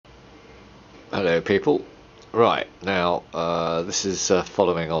Hello people. Right, now this is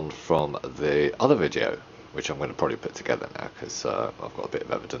following on from the other video, which I'm going to probably put together now because I've got a bit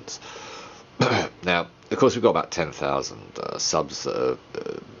of evidence. Now, of course, we've got about 10,000 subs that are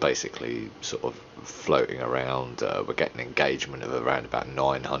basically sort of floating around. We're getting engagement of around about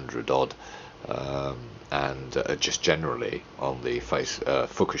 900 odd, and just generally on the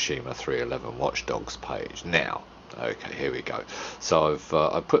Fukushima 311 Watchdogs page. Now, okay, here we go. So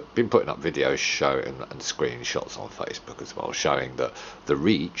I've been putting up videos showing and screenshots on Facebook as well, showing that the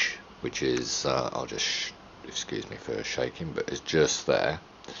reach, which is I'll just excuse me for shaking, but it's just there.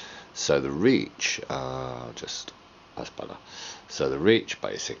 So the reach, that's better. So the reach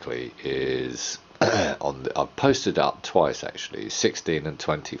basically is I've posted up twice actually, 16 and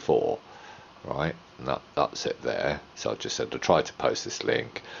 24, right? And that's it there. So I just said to try to post this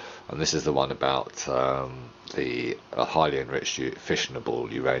link, and this is the one about the highly enriched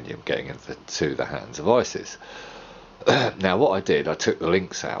fissionable uranium getting into the hands of ISIS. Now what I did, I took the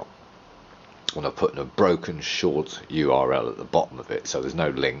links out and I put in a broken short URL at the bottom of it, so there's no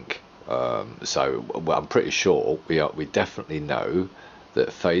link. So well, I'm pretty sure we definitely know that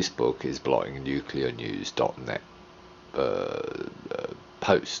Facebook is blocking nuclearnews.net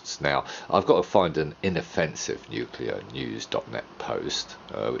posts. Now I've got to find an inoffensive nuclearnews.net post,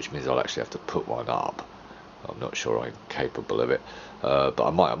 which means I'll actually have to put one up. I'm not sure I'm capable of it, but I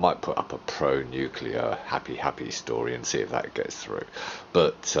might put up a pro-nuclear happy story and see if that gets through.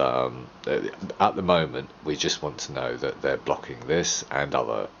 But at the moment, we just want to know that they're blocking this and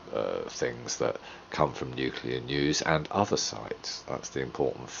other things that come from Nuclear News and other sites. That's the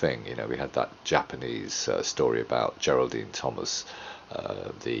important thing. You know, we had that Japanese story about Geraldine Thomas,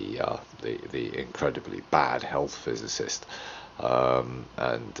 the incredibly bad health physicist, so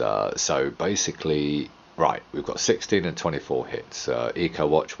basically. Right, we've got 16 and 24 hits.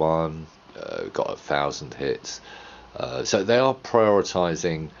 EcoWatch 1 got 1,000 hits. So they are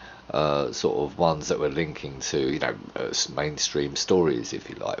prioritising sort of ones that we're linking to, you know, mainstream stories, if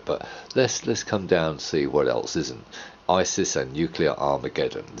you like. But let's come down and see what else isn't. ISIS and nuclear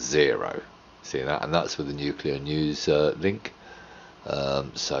Armageddon, 0. See that? And that's with the Nuclear News link.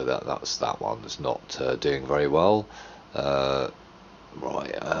 So that's that one that's not doing very well.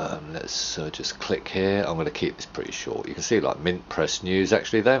 Right, let's just click here. I'm going to keep this pretty short. You can see like Mint Press News,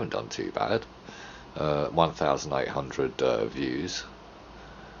 actually they haven't done too bad. 1,800 views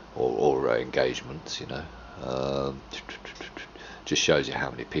or engagements, you know. Just shows you how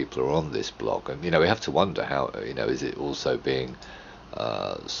many people are on this blog. And, you know, we have to wonder how, you know, is it also being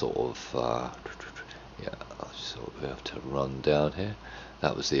sort of, yeah, I'll sort of have to run down here.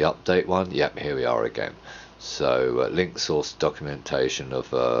 That was the update one. Yep, here we are again. So link source documentation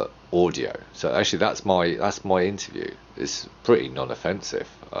of audio. So actually that's my interview. It's pretty non-offensive.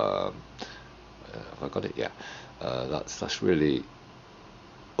 Have I got it? Yeah. That's really.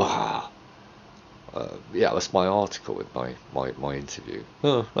 Yeah, that's my article with my interview.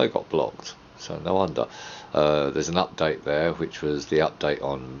 Oh, they got blocked. So no wonder. There's an update there, which was the update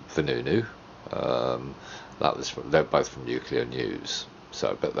on Vanunu. They're both from Nuclear News.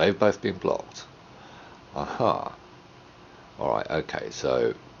 So, but they've both been blocked. Aha. Alright, okay,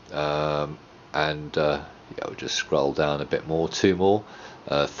 so yeah, we'll just scroll down a bit more. Two more.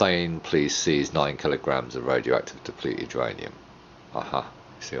 Thane please seize 9 kilograms of radioactive depleted uranium. Aha,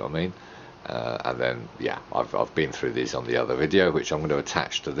 see what I mean? And then yeah, I've been through these on the other video, which I'm going to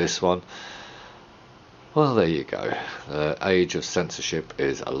attach to this one. Well, there you go. The age of censorship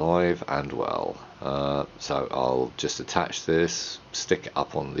is alive and well. So I'll just attach this, stick it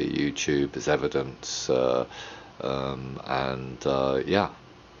up on the YouTube as evidence, yeah,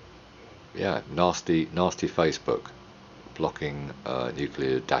 nasty Facebook blocking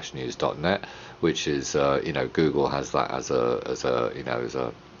nuclear-news.net, which is you know, Google has that as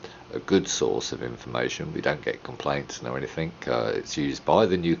a good source of information. We don't get complaints or anything. It's used by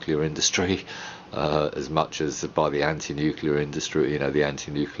the nuclear industry as much as by the anti-nuclear industry, you know, the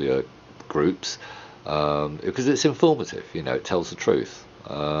anti-nuclear groups, because it's informative, you know, it tells the truth.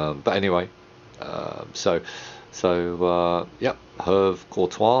 But anyway, so yeah, Herve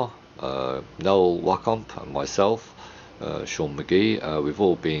Courtois, Noel Wauchomp and myself, Shaun Mcgee, we've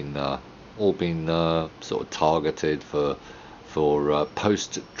all been sort of targeted for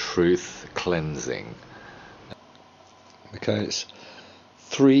post-truth cleansing. Okay, it's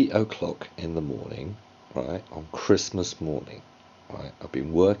 3 o'clock in the morning, right, on Christmas morning. Right, I've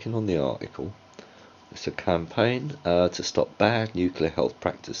been working on the article. It's a campaign to stop bad nuclear health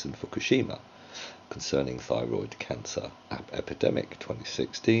practice in Fukushima concerning thyroid cancer epidemic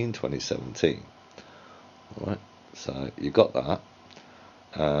 2016-2017. All right, so you got that.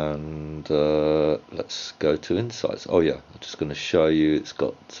 And let's go to insights. Oh yeah, I'm just going to show you. It's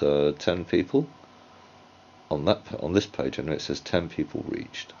got 10 people on this page, and it says 10 people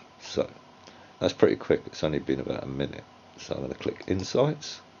reached. So that's pretty quick. It's only been about a minute. So I'm going to click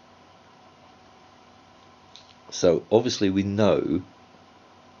insights. So obviously we know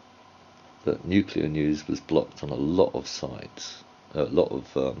that nuclear news was blocked on a lot of sites. A lot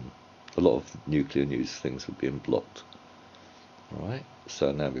of nuclear news things were being blocked. All right.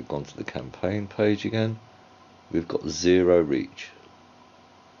 So now we've gone to the campaign page again. We've got 0 reach.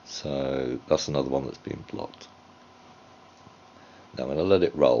 So that's another one that's been blocked. Now I'm going to let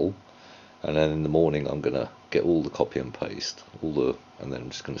it roll, and then in the morning I'm going to get all the copy and paste, and then I'm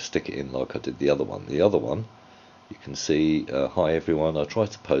just going to stick it in like I did the other one. The other one, you can see, hi everyone, I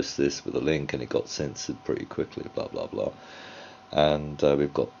tried to post this with a link and it got censored pretty quickly, blah blah blah. And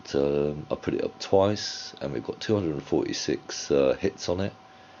we've got, I put it up twice, and we've got 246 hits on it.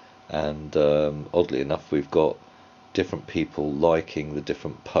 And oddly enough, we've got different people liking the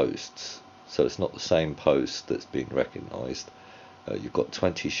different posts. So it's not the same post that's been recognised. You've got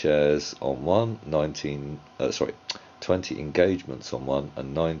 20 shares on one, 20 engagements on one,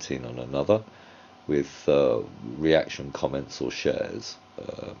 and 19 on another, with reaction comments or shares.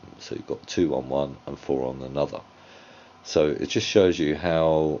 So you've got 2 on one and 4 on another. So it just shows you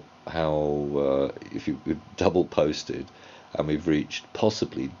how if we've double posted and we've reached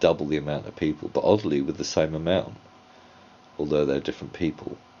possibly double the amount of people, but oddly with the same amount, although they're different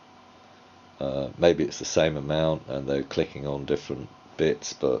people. Maybe it's the same amount and they're clicking on different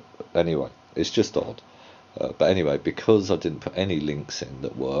bits, but anyway, it's just odd. But anyway, because I didn't put any links in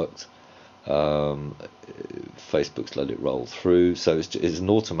that worked, Facebook's let it roll through. So it's an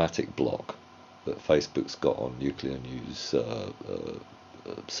automatic block that Facebook's got on nuclear news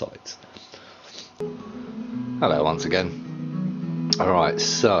sites. Hello once again. Alright,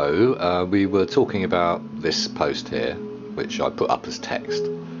 so we were talking about this post here, which I put up as text,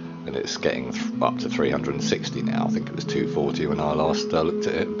 and it's getting up to 360 now. I think it was 240 when I last looked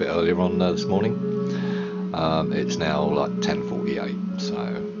at it a bit earlier on this morning. It's now like 1048, so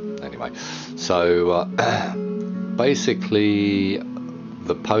anyway. So basically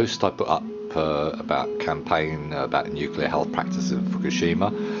the post I put up about campaign about nuclear health practices in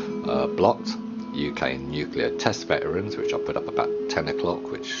Fukushima blocked. UK nuclear test veterans, which I put up about 10 o'clock,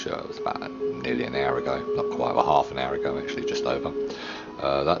 which was about nearly an hour ago, not quite, well, half an hour ago actually, just over.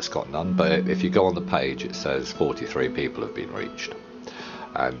 That's got none, but if you go on the page it says 43 people have been reached,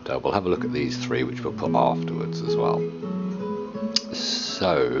 and we'll have a look at these 3 which we'll put afterwards as well.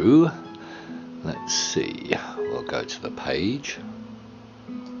 So let's see, we'll go to the page.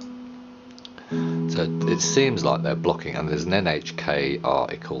 So it seems like they're blocking, and there's an NHK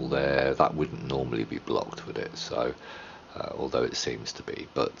article there that wouldn't normally be blocked, would it? So although it seems to be,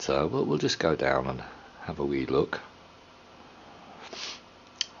 but we'll just go down and have a wee look.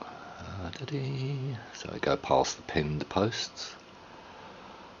 So we go past the pinned posts,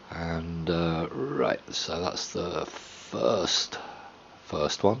 and right, so that's the first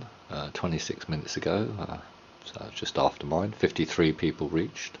one, 26 minutes ago, so just after mine. 53 people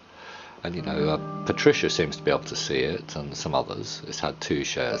reached. And you know, Patricia seems to be able to see it, and some others. It's had 2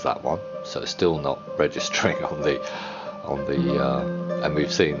 shares, that one, so it's still not registering on the and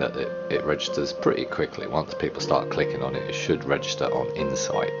we've seen that it registers pretty quickly. Once people start clicking on it, it should register on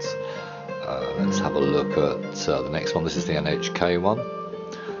insights. Let's have a look at the next one. This is the NHK one.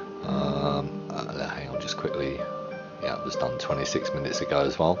 Hang on, just quickly. Yeah, it was done 26 minutes ago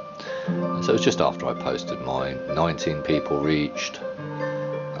as well. So it's just after I posted mine. 19 people reached.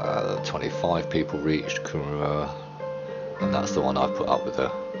 25 people reached, and that's the one I've put up with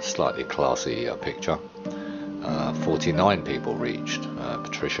a slightly classy picture. 49 people reached.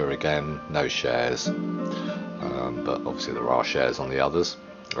 Patricia again, no shares, but obviously there are shares on the others.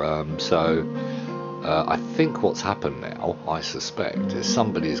 So I think what's happened now, I suspect, is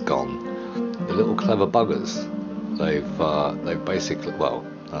somebody's gone, the little clever buggers. They've basically, well,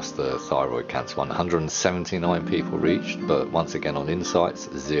 that's the thyroid cancer one. 179 people reached, but once again on insights,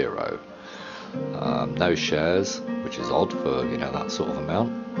 0. No shares, which is odd for, you know, that sort of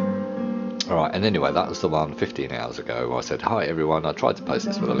amount. Alright, and anyway, that was the one 15 hours ago where I said, hi everyone, I tried to post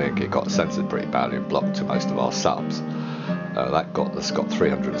this with a link, it got censored pretty badly and blocked to most of our subs. That's got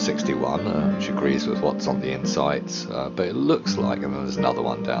 361, which agrees with what's on the insights, but it looks like, and then there's another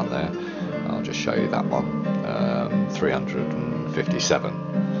one down there, I'll just show you that one, 357.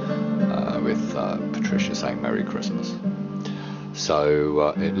 With Patricia saying Merry Christmas.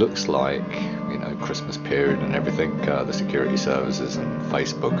 So it looks like, you know, Christmas period and everything, the security services and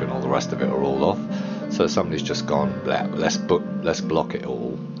Facebook and all the rest of it are all off. So somebody's just gone, let's block it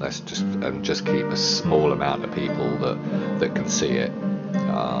all. Let's just keep a small amount of people that can see it.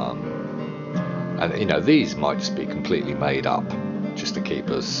 And you know, these might just be completely made up, just to keep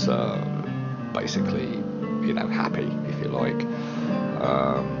us basically, you know, happy, if you like.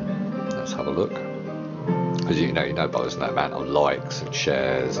 Let's have a look. Because you know, but there's no amount of likes and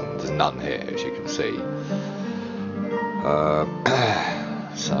shares, and there's none here, as you can see.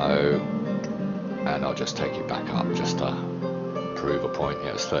 So, and I'll just take it back up just to prove a point. Yeah,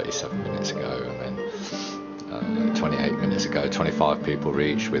 it was 37 minutes ago, and then 28 minutes ago, 25 people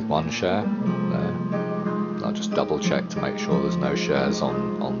reached with 1 share. I'll just double check to make sure there's no shares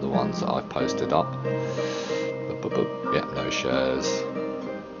on the ones that I've posted up. Yeah, no shares.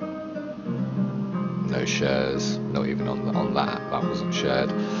 No shares, not even on that wasn't shared.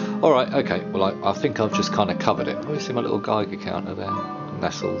 Alright, okay, well I think I've just kind of covered it. Oh, you see my little Geiger counter there,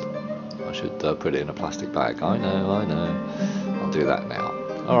 nestled. I should put it in a plastic bag. I know. I'll do that now.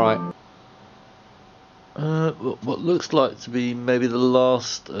 Alright. What looks like to be maybe the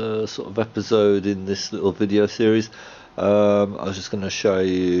last sort of episode in this little video series. I was just going to show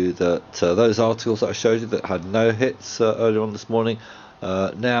you that those articles that I showed you that had no hits earlier on this morning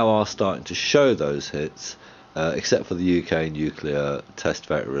now are starting to show those hits, except for the UK nuclear test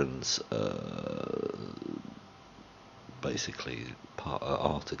veterans basically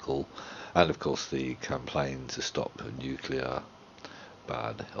article, and of course the campaign to stop nuclear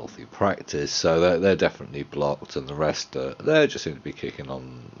bad healthy practice. So they're definitely blocked, and the rest they just seem to be kicking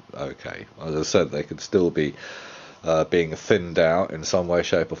on okay. As I said, they could still be being thinned out in some way,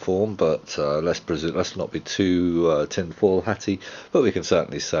 shape or form, but let's not be too tinfoil hatty. But we can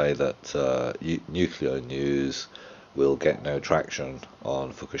certainly say that nuclear news will get no traction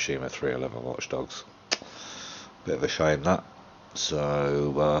on Fukushima 311 Watchdogs. Bit of a shame that.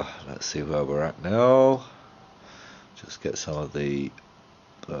 So let's see where we're at now. Just get some of the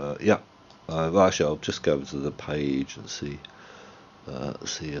well, actually I'll just go to the page and see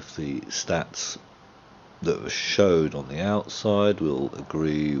if the stats that were showed on the outside will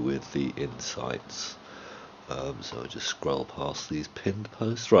agree with the insights. So I'll just scroll past these pinned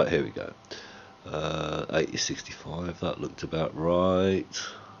posts. Right, here we go. 8065, that looked about right.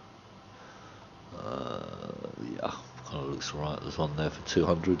 Yeah, kind of looks right. There's one there for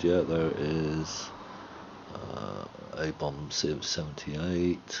 200. Yeah, there it is. A-bomb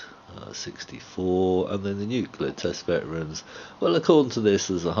 78, 64, and then the nuclear test veterans. Well, according to this,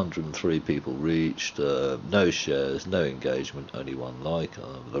 there's 103 people reached, no shares, no engagement, only 1 like.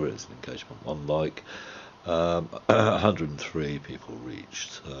 There is an engagement, 1 like. 103 people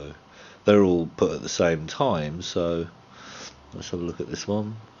reached, so they're all put at the same time. So let's have a look at this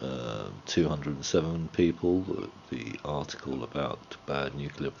one. 207 people. The article about bad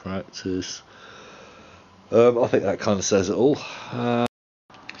nuclear practice. I think that kind of says it all.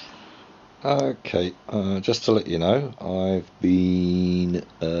 Okay, just to let you know, I've been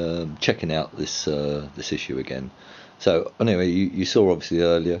checking out this issue again. So anyway, you saw obviously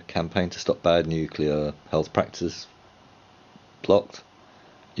earlier, campaign to stop bad nuclear health practices blocked,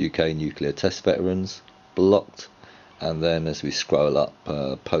 UK nuclear test veterans blocked, and then as we scroll up,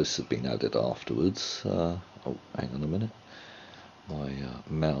 posts have been added afterwards. Oh, hang on a minute, my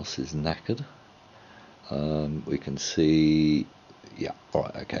mouse is knackered. We can see, yeah,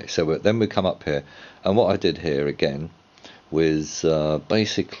 alright, okay, so then we come up here, and what I did here again was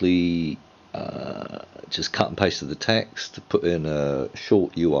basically just cut and pasted the text, put in a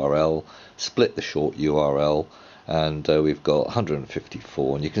short URL, split the short URL, and we've got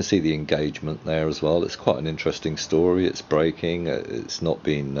 154, and you can see the engagement there as well. It's quite an interesting story. It's breaking, it's not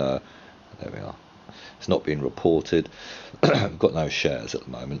been there we are. It's not been reported. We've got no shares at the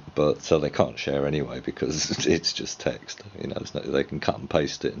moment, but so they can't share anyway because it's just text. You know, they can cut and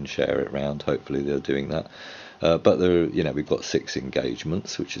paste it and share it around. Hopefully they're doing that. But there, you know, we've got 6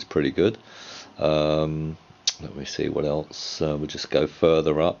 engagements, which is pretty good. Let me see what else. We'll just go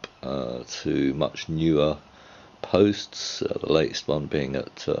further up to much newer posts. The latest one being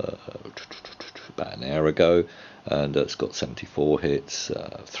at about an hour ago, and it's got 74 hits,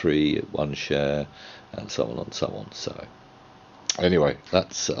 3, 1 share, and so on and so on. So anyway, I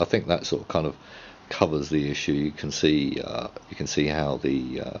think that sort of kind of covers the issue. You can see how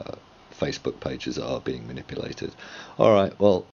the Facebook pages are being manipulated. All right, well,